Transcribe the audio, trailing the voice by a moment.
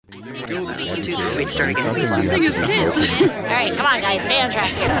One, two, three. Wait, start again. We used to sing as kids. All right, come on, guys, stay on track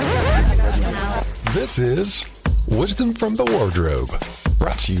here. This is Wisdom from the Wardrobe,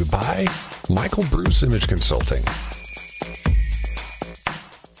 brought to you by Michael Bruce Image Consulting.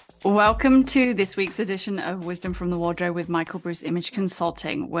 Welcome to this week's edition of Wisdom from the Wardrobe with Michael Bruce Image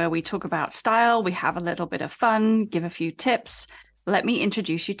Consulting, where we talk about style, we have a little bit of fun, give a few tips. Let me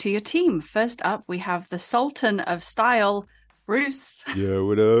introduce you to your team. First up, we have the Sultan of Style, Bruce. Yeah,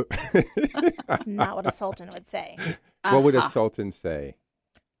 what up? That's not what a sultan would say. What would a sultan say?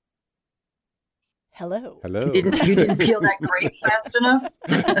 Hello. Hello. You didn't peel that grape fast enough?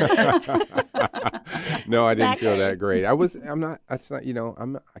 No, I didn't feel that great. I'm not,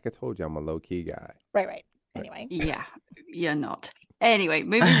 like I told you, I'm a low key guy. Right. Anyway. Yeah, you're not. Anyway,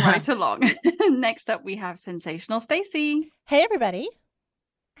 moving right along. Next up, we have Sensational Stacey. Hey, everybody.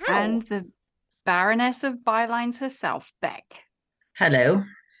 How? And the Baroness of Bylines herself, Beck. Hello.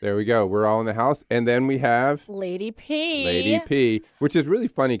 There we go. We're all in the house. And then we have Lady P. Lady P, which is really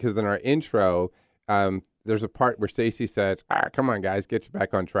funny because in our intro, there's a part where Stacey says, come on, guys, get you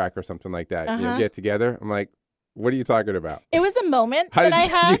back on track or something like that. You know, get together. I'm like, what are you talking about? It was a moment that I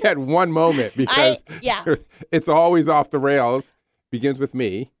had. You had one moment because it's always off the rails. Begins with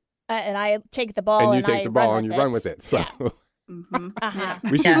me. And I take the ball and you take the ball and you run with it. So yeah.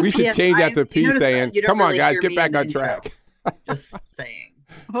 we should change that to P saying, come on, guys, get back on track. Just saying.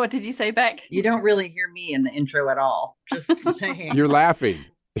 What did you say, Beck? You don't really hear me in the intro at all. Just saying. You're laughing.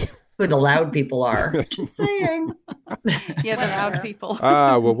 Who the loud people are. Just saying. Yeah, the loud people.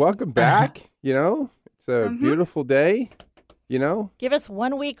 Well, welcome back. You know, it's a beautiful day. You know, give us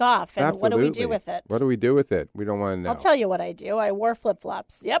 1 week off, and Absolutely. What do we do with it? What do we do with it? We don't want to know. I'll tell you what I do. I wore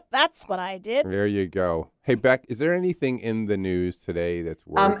flip-flops. Yep, that's what I did. There you go. Hey, Beck, is there anything in the news today that's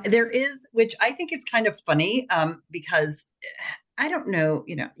worth? There is, which I think is kind of funny, because I don't know,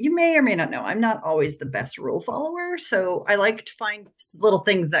 you may or may not know, I'm not always the best rule follower. So I like to find little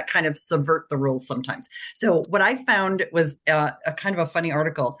things that kind of subvert the rules sometimes. So what I found was a kind of a funny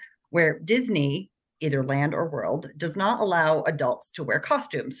article where Disney, either land or world, does not allow adults to wear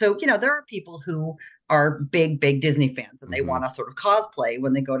costumes. So, there are people who are big Disney fans and they want to sort of cosplay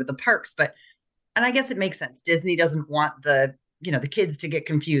when they go to the parks. And I guess it makes sense. Disney doesn't want the kids to get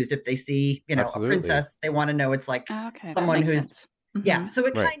confused if they see, Absolutely. a princess. They want to know it's like someone who's, so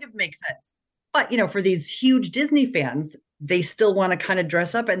it kind of makes sense. But, for these huge Disney fans, they still want to kind of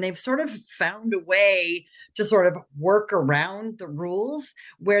dress up, and they've sort of found a way to sort of work around the rules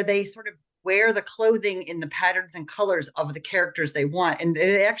where they sort of wear the clothing in the patterns and colors of the characters they want. And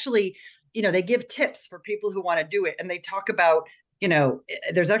they actually, they give tips for people who want to do it. And they talk about,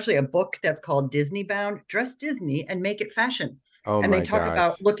 there's actually a book that's called Disney Bound, Dress Disney and Make It Fashion. And they talk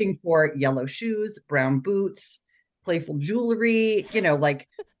about looking for yellow shoes, brown boots, playful jewelry, like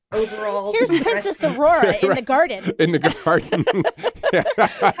overalls. Here's Princess Aurora in the garden. In the garden.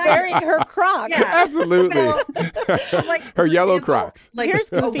 Wearing her Crocs. Yeah. Absolutely. Her yellow Crocs. Here's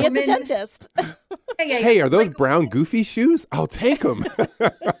Goofy at the dentist. Hey, are those brown Goofy shoes? I'll take them.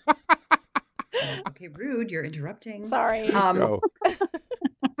 Okay, rude. You're interrupting. Sorry.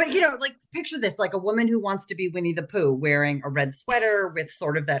 But, picture this, like a woman who wants to be Winnie the Pooh wearing a red sweater with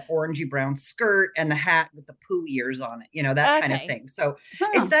sort of that orangey brown skirt and the hat with the Pooh ears on it, that kind of thing. So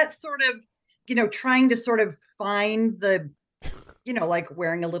it's that sort of, trying to sort of find the, like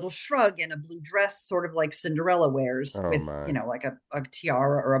wearing a little shrug and a blue dress, sort of like Cinderella wears with, like a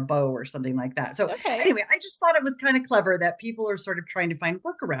tiara or a bow or something like that. So anyway, I just thought it was kind of clever that people are sort of trying to find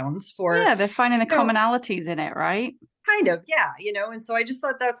workarounds for. Yeah, they're finding the commonalities in it, right? Kind of, yeah, and so I just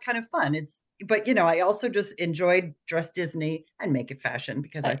thought that's kind of fun. But I also just enjoyed Dress Disney and Make It Fashion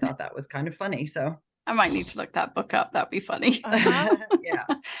because I thought that was kind of funny. So I might need to look that book up. That'd be funny. Yeah.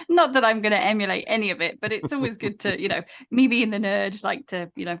 Not that I'm going to emulate any of it, but it's always good to, me being the nerd, like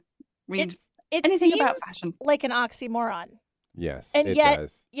to, read anything about fashion. Like an oxymoron. Yes, and it yet,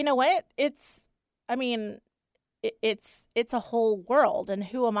 does. You know what? It's a whole world, and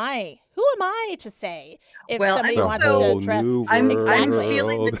who am I to say if somebody wants to dress? I'm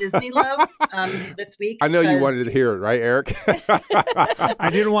feeling the Disney love this week. I know you wanted to hear it, right, Eric? I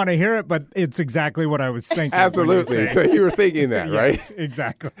didn't want to hear it, but it's exactly what I was thinking. Absolutely. So you were thinking that, right? Yes,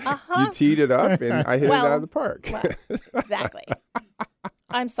 exactly. You teed it up, and I hit it out of the park. Exactly.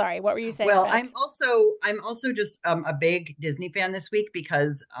 I'm sorry. What were you saying? Well, Beck? I'm also just a big Disney fan this week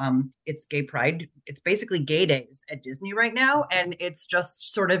because it's Gay Pride. It's basically gay days at Disney right now, and it's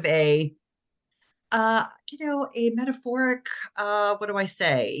just sort of a metaphoric. What do I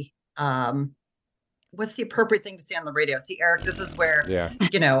say? what's the appropriate thing to say on the radio? See, Eric, this is where,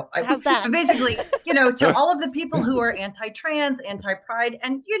 how's that? Basically, to all of the people who are anti-trans, anti-pride,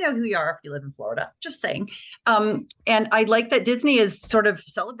 and you know who you are if you live in Florida, just saying. And I like that Disney is sort of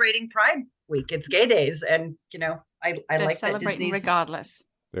celebrating Pride Week. It's gay days. And, I like that Disney's regardless.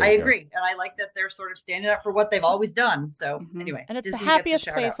 I agree. And I like that they're sort of standing up for what they've always done. So anyway. And it's Disney the happiest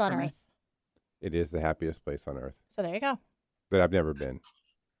place on earth. It is the happiest place on earth. So there you go. But I've never been.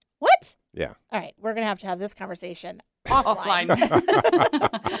 What? Yeah. All right. We're going to have this conversation offline.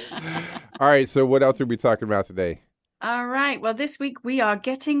 All right. So what else are we talking about today? All right. Well, this week we are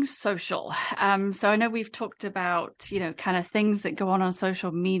getting social. So I know we've talked about, kind of things that go on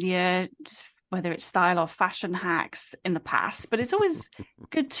social media, whether it's style or fashion hacks in the past, but it's always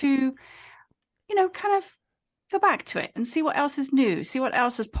good to, kind of go back to it and see what else is new, see what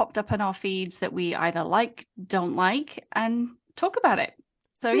else has popped up in our feeds that we either like, don't like, and talk about it.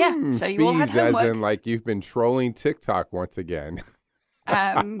 So so you all had homework. As in like you've been trolling TikTok once again.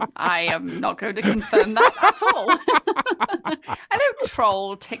 I am not going to confirm that at all. I don't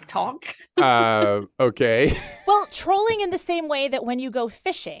troll TikTok. Okay. Well, trolling in the same way that when you go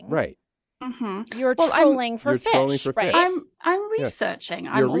fishing. Right. Mm-hmm. You're trolling for fish, right? I'm researching.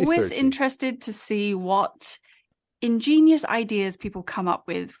 I'm always interested to see what ingenious ideas people come up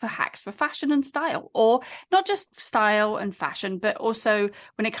with for hacks for fashion and style, or not just style and fashion, but also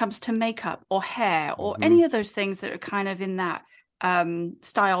when it comes to makeup or hair or any of those things that are kind of in that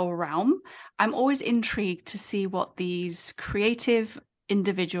style realm. I'm always intrigued to see what these creative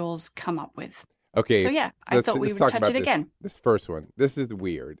individuals come up with. Okay. So I thought we would touch it again. This first one. This is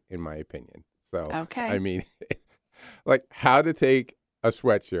weird in my opinion. So okay. I mean, like how to take a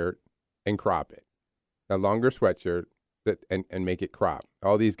sweatshirt and crop it. A longer sweatshirt and make it crop.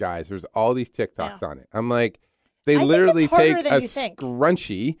 All these guys, there's all these TikToks on it. I'm like, they literally take a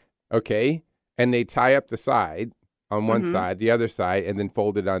scrunchie, okay, and they tie up the side on one side, the other side, and then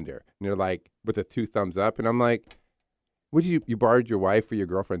fold it under. And they're like, with the 2 thumbs up. And I'm like, would you borrowed your wife or your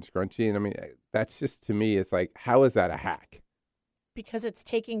girlfriend's scrunchie? And I mean, that's just, to me, it's like, how is that a hack? Because it's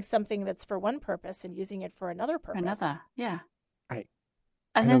taking something that's for one purpose and using it for another purpose. Yeah.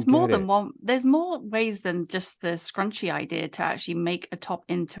 And there's more than one. There's more ways than just the scrunchy idea to actually make a top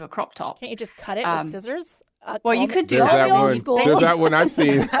into a crop top. Can't you just cut it with scissors? Well, you could do that. There's that one I've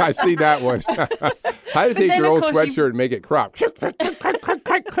seen. I've seen that one. How to take your old sweatshirt and make it crop. Simple.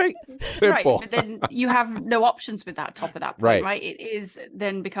 Right, but then you have no options with that top at that point, right? It is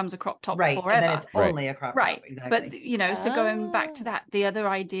then becomes a crop top forever. And then it's only a crop top. Exactly. But, so going back to that, the other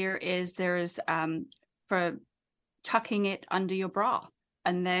idea is there is for tucking it under your bra.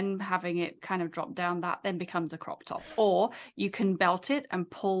 And then having it kind of drop down, that then becomes a crop top. Or you can belt it and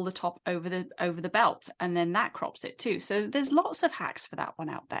pull the top over the belt, and then that crops it too. So there's lots of hacks for that one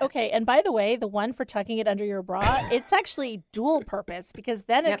out there. Okay, and by the way, the one for tucking it under your bra, it's actually dual purpose because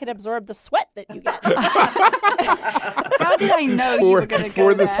then it can absorb the sweat that you get. How did I know you were going to go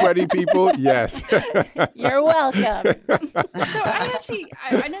for the sweaty people? Yes. You're welcome. So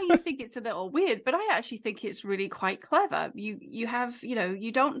I know you think it's a little weird, but I actually think it's really quite clever. You have,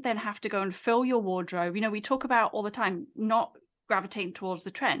 you don't then have to go and fill your wardrobe. We talk about all the time not gravitating towards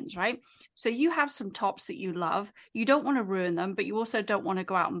the trends, right? So you have some tops that you love. You don't want to ruin them, but you also don't want to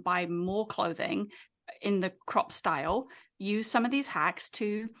go out and buy more clothing in the crop style. Use some of these hacks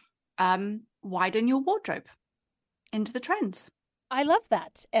to widen your wardrobe into the trends. I love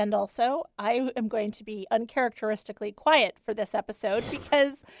that. And also, I am going to be uncharacteristically quiet for this episode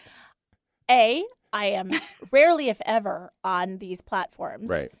because I am rarely, if ever, on these platforms.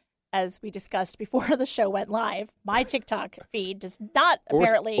 Right. As we discussed before the show went live, my TikTok feed does not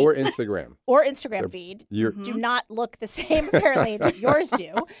apparently... Or Instagram. Or Instagram feed do not look the same, apparently, that yours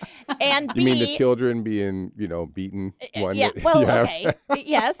do. And you mean the children being, beaten? One okay.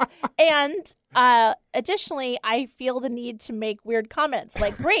 Yes. And additionally, I feel the need to make weird comments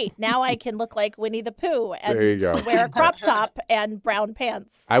like, great, now I can look like Winnie the Pooh and wear a crop top and brown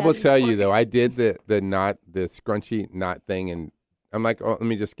pants. I will tell you, though, I did the scrunchy knot thing, and I'm like, oh, let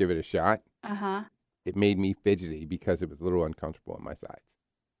me just give it a shot. It made me fidgety because it was a little uncomfortable on my sides.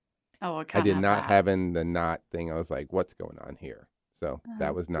 Oh, I did not having the knot thing. I was like, what's going on here? So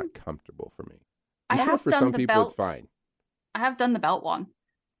that was not comfortable for me. For some people, it's fine. I have done the belt one.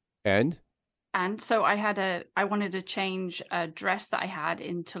 And so I wanted to change a dress that I had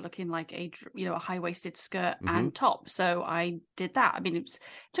into looking like a high-waisted skirt and top. So I did that. I mean, it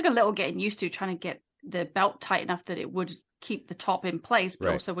took a little getting used to trying to get the belt tight enough that it would keep the top in place, but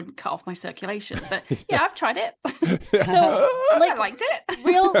also wouldn't cut off my circulation. But I've tried it. So I liked it.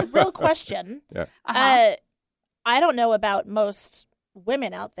 Real question. Yeah. I don't know about most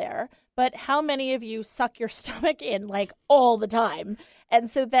women out there, but how many of you suck your stomach in like all the time? And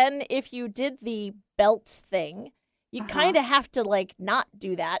so then if you did the belt thing, you kind of have to like not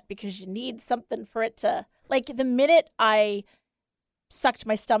do that because you need something for it to, like, the minute I sucked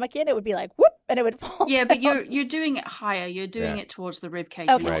my stomach in, it would be like whoop, and it would fall. Yeah, down. but you're doing it higher. You're doing it towards the rib cage.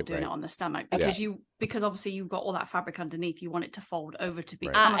 You're not doing it on the stomach because obviously you've got all that fabric underneath. You want it to fold over to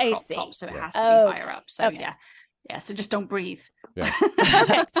become a crop top, so it has to be higher up. So yeah. So just don't breathe. Yeah.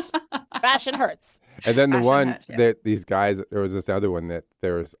 Perfect. Fashion hurts. And then the one that these guys, there was this other one that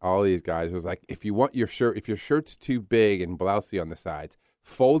there was all these guys was like, if you want your shirt, if your shirt's too big and blousy on the sides,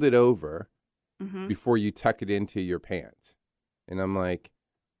 fold it over before you tuck it into your pants. And I'm like,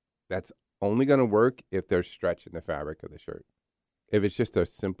 that's only going to work if there's stretch in the fabric of the shirt. If it's just a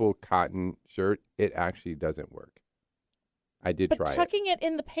simple cotton shirt, it actually doesn't work. I did try it. But tucking it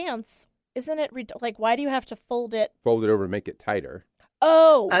in the pants, isn't it like, why do you have to fold it? Fold it over and make it tighter.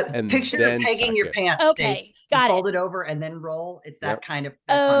 Oh. And picture taking your pants, Stace, fold it over and then roll. It's that kind of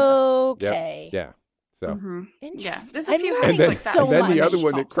concept. Okay. Yep. Yeah. So. Interesting. There's a few and things like that. And then the other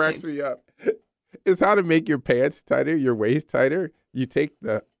one that cracks me up is how to make your pants tighter, your waist tighter.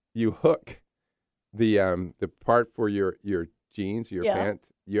 You hook the part for your jeans, your pants.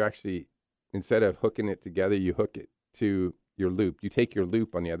 You actually, instead of hooking it together, you hook it to your loop. You take your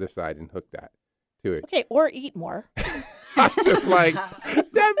loop on the other side and hook that to it. Okay, or eat more. I'm just like,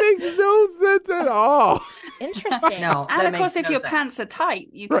 that makes no sense at all. Interesting. No, and of course, if your pants are tight,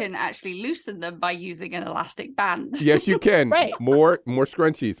 you can actually loosen them by using an elastic band. Yes, you can. Right. More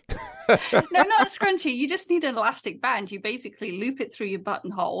scrunchies. No, not a scrunchie. You just need an elastic band. You basically loop it through your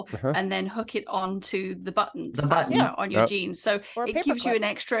buttonhole and then hook it onto the button on your jeans. So it gives you an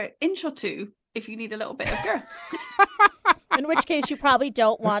extra inch or two if you need a little bit of girth. In which case, you probably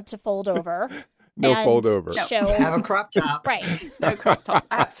don't want to fold over. Fold over. Have a crop top. Right. No crop top.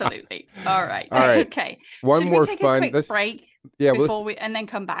 Absolutely. All right. Okay. One more take fun. A quick break before and then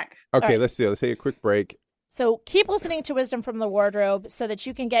come back? Okay, let's see. Let's take a quick break. So keep listening to Wisdom from the Wardrobe so that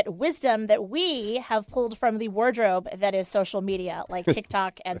you can get wisdom that we have pulled from the wardrobe that is social media, like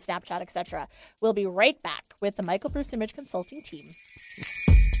TikTok and Snapchat, etc. We'll be right back with the Michael Bruce Image Consulting team.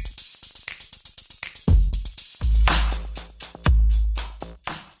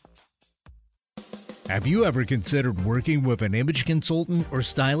 Have you ever considered working with an image consultant or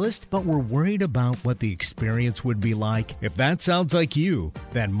stylist, but were worried about what the experience would be like? If that sounds like you,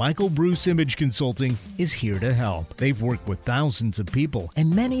 then Michael Bruce Image Consulting is here to help. They've worked with thousands of people,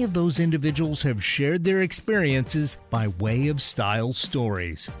 and many of those individuals have shared their experiences by way of style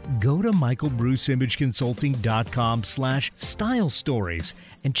stories. Go to michaelbruceimageconsulting.com/style stories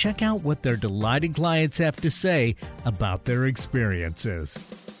and check out what their delighted clients have to say about their experiences.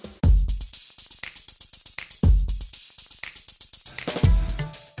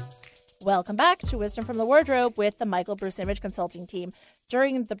 Welcome back to Wisdom from the Wardrobe with the Michael Bruce Image Consulting team.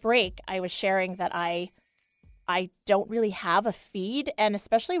 During the break, I was sharing that I don't really have a feed, and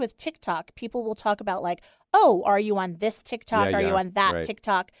especially with TikTok, people will talk about like, oh, are you on this TikTok? Are you on that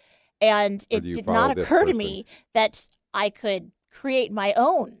TikTok? And it did not occur to me that I could create my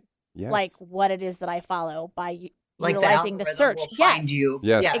own, like what it is that I follow by utilizing the search. Find you.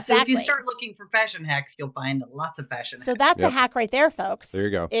 Yes. Yeah. Exactly. So if you start looking for fashion hacks, you'll find lots of fashion hacks. So that's a hack right there, folks. There you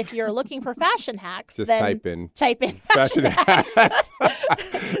go. If you're looking for fashion hacks, just then type in fashion hacks.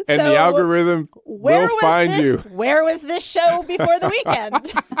 And the algorithm will find you. Where was this show before the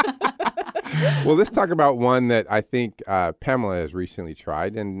weekend? Well, let's talk about one that I think Pamela has recently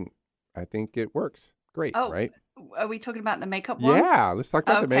tried, and I think it works great, right? Are we talking about the makeup one? Yeah, let's talk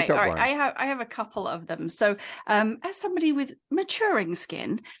about the makeup all right. one. I have a couple of them. So, as somebody with maturing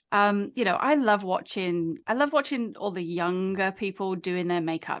skin, I love watching all the younger people doing their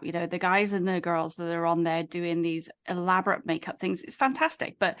makeup. You know, the guys and the girls that are on there doing these elaborate makeup things. It's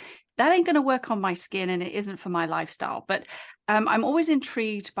fantastic, but that ain't going to work on my skin, and it isn't for my lifestyle. But I'm always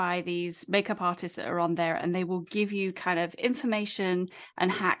intrigued by these makeup artists that are on there, and they will give you kind of information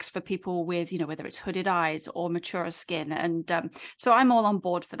and hacks for people with, whether it's hooded eyes or mature skin. And so I'm all on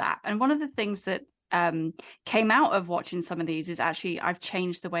board for that. And one of the things that came out of watching some of these is actually I've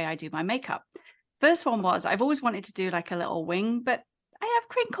changed the way I do my makeup. First one was I've always wanted to do like a little wing, but I have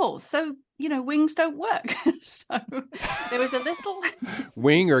crinkles, so wings don't work. So there was a little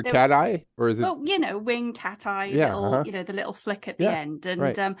wing or cat eye, or is it? Well, wing, cat eye, the little flick at the end.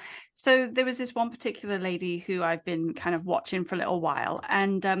 And so there was this one particular lady who I've been kind of watching for a little while,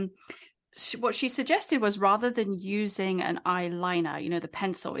 and what she suggested was rather than using an eyeliner, the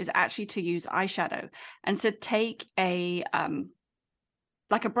pencil, is actually to use eyeshadow, and to take a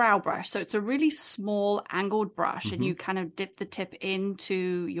like a brow brush. So it's a really small angled brush, and you kind of dip the tip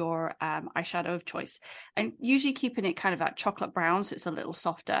into your eyeshadow of choice, and usually keeping it kind of that chocolate brown so it's a little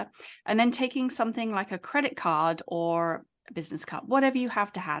softer. And then taking something like a credit card or a business card, whatever you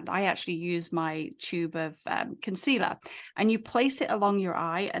have to hand. I actually use my tube of concealer, and you place it along your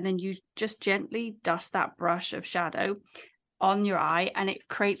eye, and then you just gently dust that brush of shadow on your eye, and it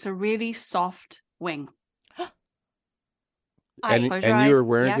creates a really soft wing. And you were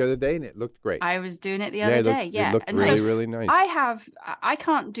wearing it the other day, and it looked great. I was doing it the other day. It looked really nice. I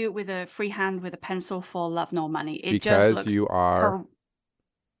can't do it with a free hand with a pencil for love nor money. It because just looks you are.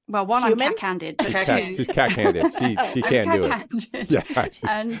 Well, one, I'm cat-handed. But she's cat-handed. She can't do it. Yeah.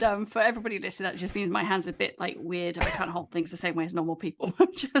 And for everybody listening, that just means my hand's a bit like weird. I can't hold things the same way as normal people. I'm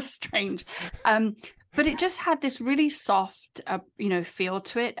just strange. But it just had this really soft, feel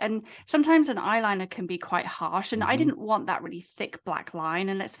to it. And sometimes an eyeliner can be quite harsh. And I didn't want that really thick black line.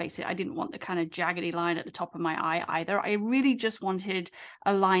 And let's face it, I didn't want the kind of jaggedy line at the top of my eye either. I really just wanted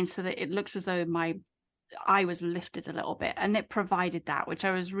a line so that it looks as though my eye was lifted a little bit, and it provided that, which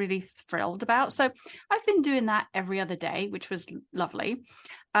I was really thrilled about. So I've been doing that every other day, which was lovely.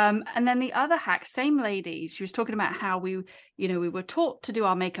 And then the other hack, same lady, she was talking about how we were taught to do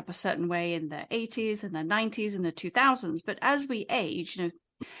our makeup a certain way in the 80s and the 90s and the 2000s, but as we age,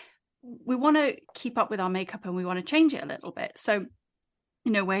 we want to keep up with our makeup and we want to change it a little bit. So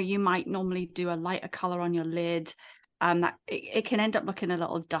where you might normally do a lighter color on your lid, that it can end up looking a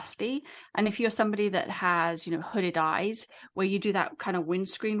little dusty. And if you're somebody that has, hooded eyes, where you do that kind of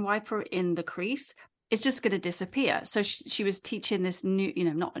windscreen wiper in the crease, it's just going to disappear. So she was teaching this new,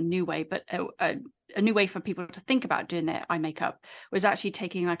 not a new way, but a new way for people to think about doing their eye makeup, was actually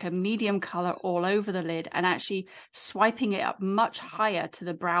taking like a medium color all over the lid and actually swiping it up much higher to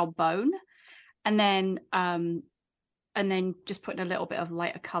the brow bone. And then just putting a little bit of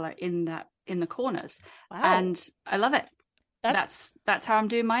lighter color in the corners. Wow. And I love it. That's how I'm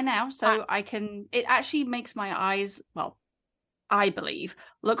doing mine now. So it actually makes my eyes, well, I believe,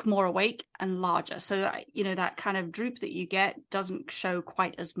 look more awake and larger. So that kind of droop that you get doesn't show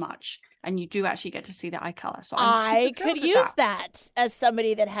quite as much, and you do actually get to see the eye color. So I could use that as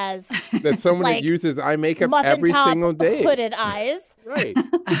somebody that has that uses eye makeup every single day, hooded eyes. Right.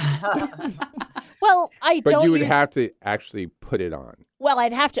 Well, But you would have to actually put it on. Well,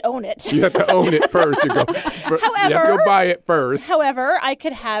 I'd have to own it. You have to own it first. You have to go buy it first. However, I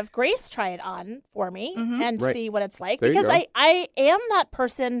could have Grace try it on for me and see what it's like. There because I am that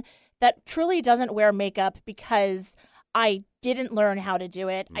person that truly doesn't wear makeup because I didn't learn how to do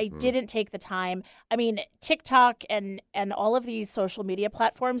it. I didn't take the time. I mean, TikTok and all of these social media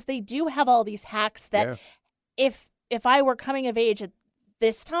platforms, they do have all these hacks that if I were coming of age at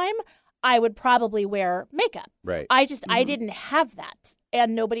this time, I would probably wear makeup. Right. I didn't have that,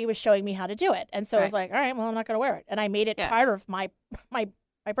 and nobody was showing me how to do it. And so I was like, all right, well, I'm not going to wear it. And I made it part of my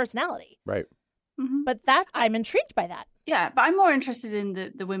personality. Right. Mm-hmm. But I'm intrigued by that. Yeah, but I'm more interested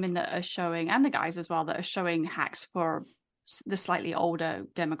in the women that are showing, and the guys as well, that are showing hacks for the slightly older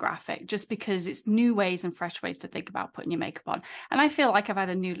demographic, just because it's new ways and fresh ways to think about putting your makeup on. And I feel like I've had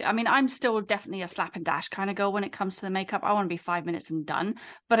I'm still definitely a slap and dash kind of girl when it comes to the makeup. I want to be 5 minutes and done,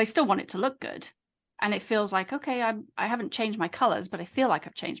 but I still want it to look good. And it feels like, okay, I haven't changed my colors, but I feel like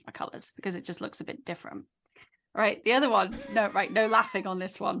I've changed my colors because it just looks a bit different. Right. The other one, no laughing on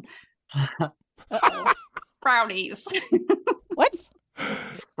this one. Brownies. What?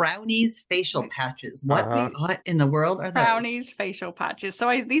 Brownies facial patches. What in the world are those? Brownies facial patches.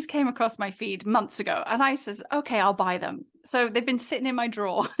 So these came across my feed months ago, and I says, okay, I'll buy them. So they've been sitting in my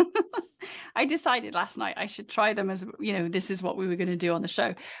drawer. I decided last night I should try them, as this is what we were going to do on the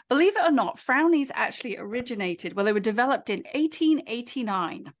show. Believe it or not, Frownies actually originated, they were developed in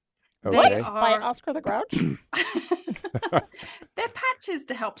 1889. Okay. By Oscar the Grouch? They're patches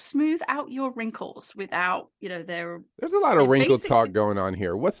to help smooth out your wrinkles without, There's a lot of wrinkle talk going on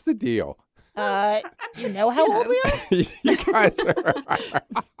here. What's the deal? Do you know how old we are? You guys are...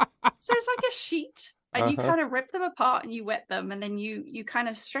 So it's like a sheet, and you kind of rip them apart and you wet them, and then you kind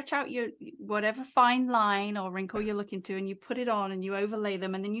of stretch out your whatever fine line or wrinkle you're looking to, and you put it on and you overlay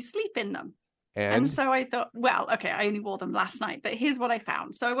them, and then you sleep in them. And so I thought, well, okay, I only wore them last night, but here's what I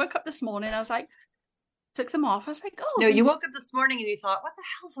found. So I woke up this morning, I was like, took them off. I was like, oh. No, you woke up this morning and you thought, what the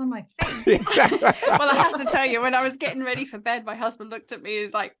hell's on my face? Well, I have to tell you, when I was getting ready for bed, my husband looked at me and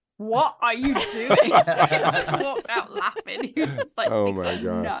was like, what are you doing? He just walked out laughing. He was just like, oh my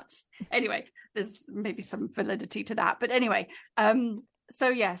God, nuts. Anyway, there's maybe some validity to that. But anyway, So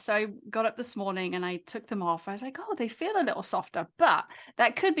I got up this morning and I took them off. I was like, oh, they feel a little softer, but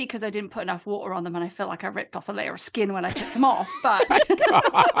that could be because I didn't put enough water on them and I feel like I ripped off a layer of skin when I took them off. But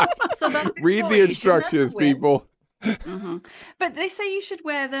so read the instructions, people. Mm-hmm. But they say you should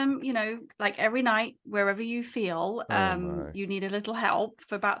wear them, like every night, wherever you feel you need a little help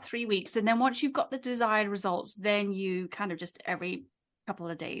for about 3 weeks. And then once you've got the desired results, then you kind of just every couple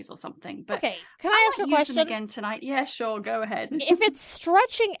of days or something. But okay, can I ask a question again tonight? Yeah, sure, go ahead. If it's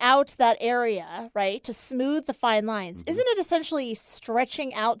stretching out that area, right, to smooth the fine lines, isn't it essentially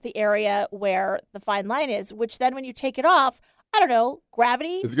stretching out the area where the fine line is, which then when you take it off, I don't know,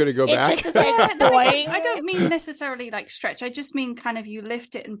 gravity is going to go back. Just is like I don't mean necessarily like stretch. I just mean kind of you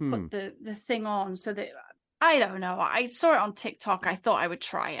lift it and put the thing on so that, I don't know. I saw it on TikTok. I thought I would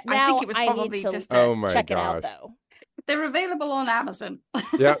try it. Now I think it was probably just check it out, though. They're available on Amazon.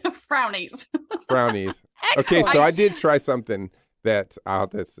 Yep. Frownies. Okay, so I did try something that I'll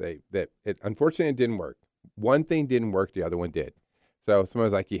have to say that it unfortunately didn't work. One thing didn't work, the other one did. So someone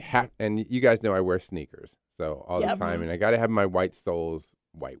was like, and you guys know I wear sneakers. So all the time, and I got to have my white soles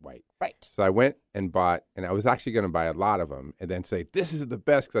white. Right. So I went and bought, and I was actually going to buy a lot of them and then say, this is the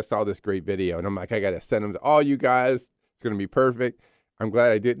best because I saw this great video. And I'm like, I got to send them to all you guys. It's going to be perfect. I'm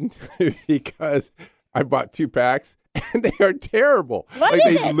glad I didn't because I bought 2 packs and they are terrible.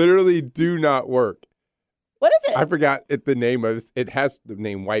 They literally do not work. What is it? I forgot the name of it. Has the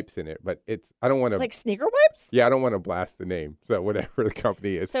name Wipes in it, but I don't want to. Like sneaker wipes? Yeah, I don't want to blast the name. So whatever the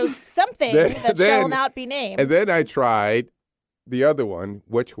company is. So something that shall not be named. And then I tried the other one,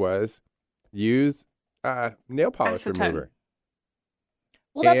 which was use nail polish remover.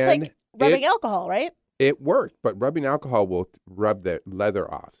 Well, that's like rubbing alcohol, right? It worked, but rubbing alcohol will rub the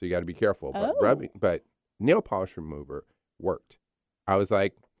leather off. So you got to be careful. But nail polish remover worked. I was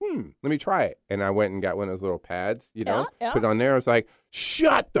like, let me try it. And I went and got one of those little pads, put it on there. I was like,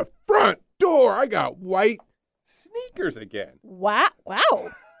 shut the front door. I got white sneakers again. Wow.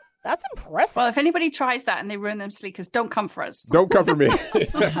 That's impressive. Well, if anybody tries that and they ruin them sneakers, don't come for us. Don't come for me.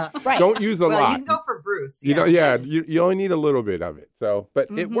 Right. Don't use a lot. You can go for Bruce. You only need a little bit of it. So, but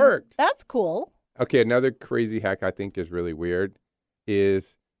it worked. That's cool. Okay, another crazy hack I think is really weird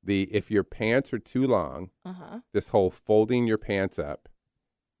is if your pants are too long, this whole folding your pants up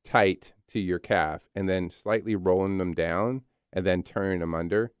tight to your calf and then slightly rolling them down and then turning them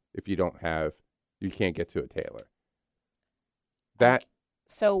under if you can't get to a tailor.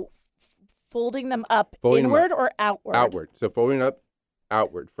 So folding them up inward or outward? Outward. So folding up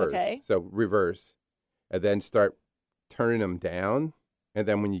outward first. Okay. So reverse and then start turning them down. And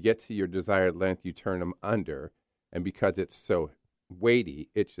then when you get to your desired length, you turn them under. And because it's so weighty,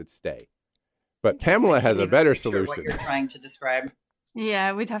 it should stay. But Pamela has a better solution. What you're trying to describe.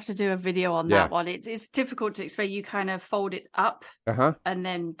 Yeah, we'd have to do a video on that one. It's difficult to explain. You kind of fold it up and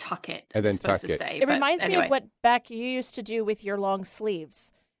then tuck it. And then tuck it. Stay. It reminds me of what, Beck, you used to do with your long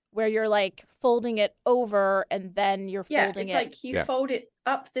sleeves, where you're like folding it over and then you're folding it. Yeah, it's like you fold it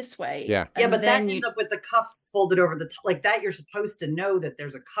up this way. Yeah. Yeah, but that ends up with the cuff folded over the top. Like that, you're supposed to know that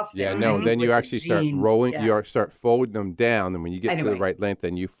there's a cuff there. Yeah, no, then you actually start rolling. Yeah. You start folding them down. And when you get to the right length,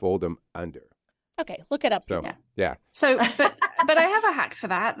 then you fold them under. Okay, look it up. So, yeah. So, but I have a hack for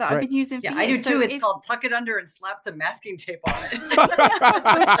that I've been using for years. I do too. It's called tuck it under and slap some masking tape on it.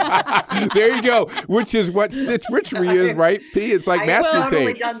 There you go. Which is what Stitch Witchery is, right? P. It's like masking tape. I've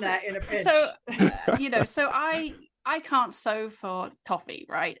totally done that in a pinch. So, I can't sew for toffee,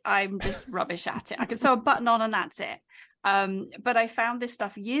 right? I'm just rubbish at it. I can sew a button on and that's it. But I found this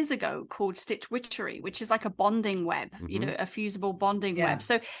stuff years ago called Stitch Witchery, which is like a bonding web, a fusible bonding web.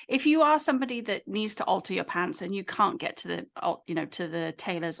 So if you are somebody that needs to alter your pants and you can't get to the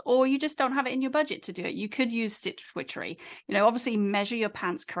tailors, or you just don't have it in your budget to do it, you could use Stitch Witchery. Obviously measure your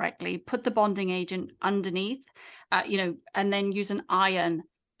pants correctly, put the bonding agent underneath, and then use an iron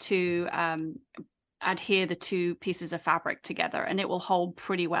to adhere the 2 pieces of fabric together, and it will hold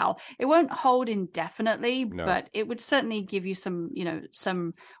pretty well. It won't hold indefinitely, but it would certainly give you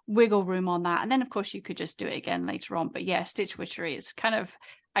some wiggle room on that. And then of course you could just do it again later on. But yeah, Stitch Witchery is kind of,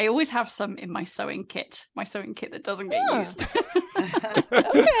 I always have some in my sewing kit that doesn't get used.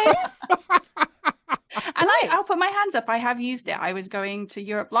 Okay. And I'll put my hands up. I have used it. I was going to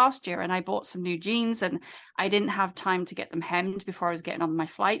Europe last year and I bought some new jeans and I didn't have time to get them hemmed before I was getting on my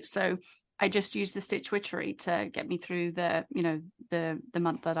flight. So I just used the Stitch Witchery to get me through the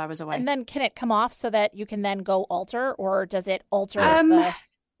month that I was away. And then can it come off so that you can then go alter, or does it alter?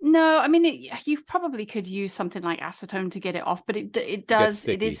 No, I mean, you probably could use something like acetone to get it off, but it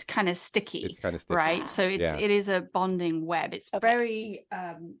is kind of sticky. It's kind of sticky. Right? So it is a bonding web. It's very,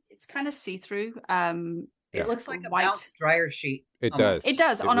 it's kind of see-through. It looks like a bounce dryer sheet. It does. It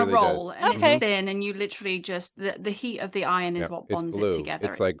does on really a roll, does. and it's thin, and you literally just the heat of the iron is what bonds it together.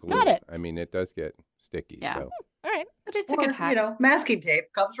 It's like glue. Got it. I mean, it does get sticky. Yeah. So. All right. But it's a good hack. Masking tape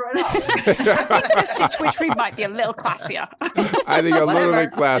comes right off. The Stitch Witch Read might be a little classier. I think a little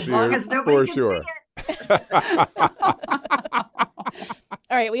bit classier, as long as nobody for can sure. see it.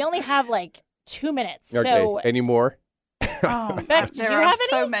 All right. We only have like 2 minutes. Okay. So Any more? Oh, Beck, there do you are have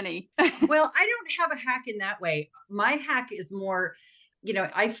so many. Well, I don't have a hack in that way. My hack is more,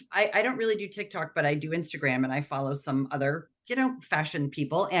 I don't really do TikTok, but I do Instagram, and I follow some other, fashion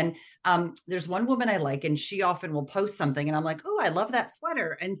people. And there's one woman I like, and she often will post something, and I'm like, oh, I love that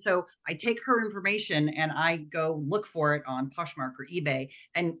sweater. And so I take her information and I go look for it on Poshmark or eBay.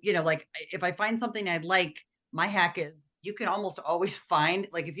 And, if I find something I like, my hack is, you can almost always find,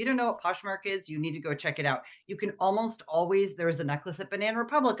 like, if you don't know what Poshmark is, you need to go check it out. You can almost always, there was a necklace at Banana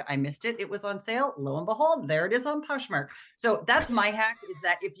Republic. I missed it. It was on sale. Lo and behold, there it is on Poshmark. So that's my hack, is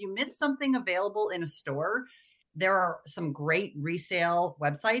that if you miss something available in a store, there are some great resale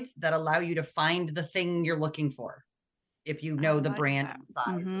websites that allow you to find the thing you're looking for. If you know the brand and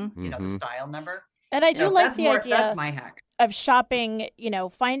size, the style number. And I do like the idea that's my hack. of shopping,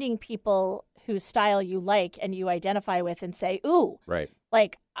 finding people whose style you like and you identify with and say, ooh, right,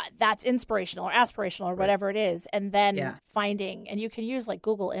 like that's inspirational or aspirational or whatever it is. And then finding, and you can use like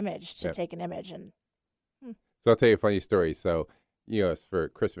Google Image to take an image. And So I'll tell you a funny story. So, for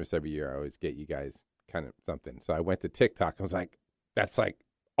Christmas every year, I always get you guys kind of something. So I went to TikTok. I was like, that's like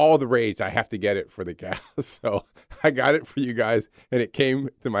all the rage. I have to get it for the gals. So I got it for you guys, and it came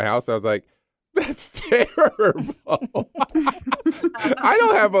to my house. I was like, that's terrible. I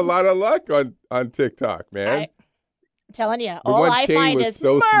don't have a lot of luck on TikTok, man. I'm telling you, the all one I chain find was is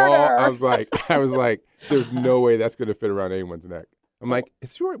so murder. small. I was like, there's no way that's going to fit around anyone's neck. I'm like,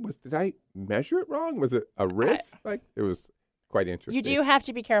 did I measure it wrong? Was it a wrist? It was quite interesting. You do have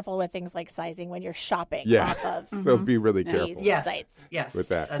to be careful with things like sizing when you're shopping off of So be really careful these sites. Yes, with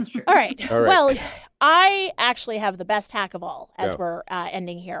that. That's true. All right. Well, I actually have the best hack of all as we're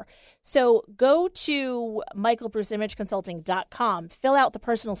ending here. So go to michaelbruceimageconsulting.com, fill out the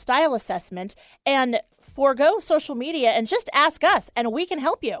personal style assessment, and forego social media and just ask us, and we can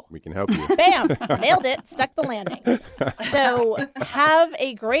help you. We can help you. Bam! Nailed it. Stuck the landing. So have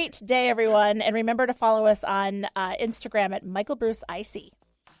a great day, everyone. And remember to follow us on Instagram at michaelbruceic.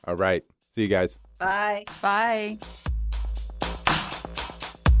 All right. See you guys. Bye. Bye.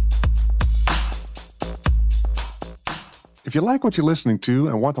 If you like what you're listening to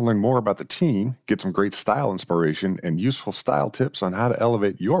and want to learn more about the team, get some great style inspiration and useful style tips on how to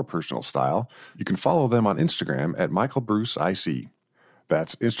elevate your personal style, you can follow them on Instagram at michaelbruceic.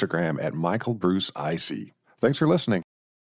 That's Instagram at michaelbruceic. Thanks for listening.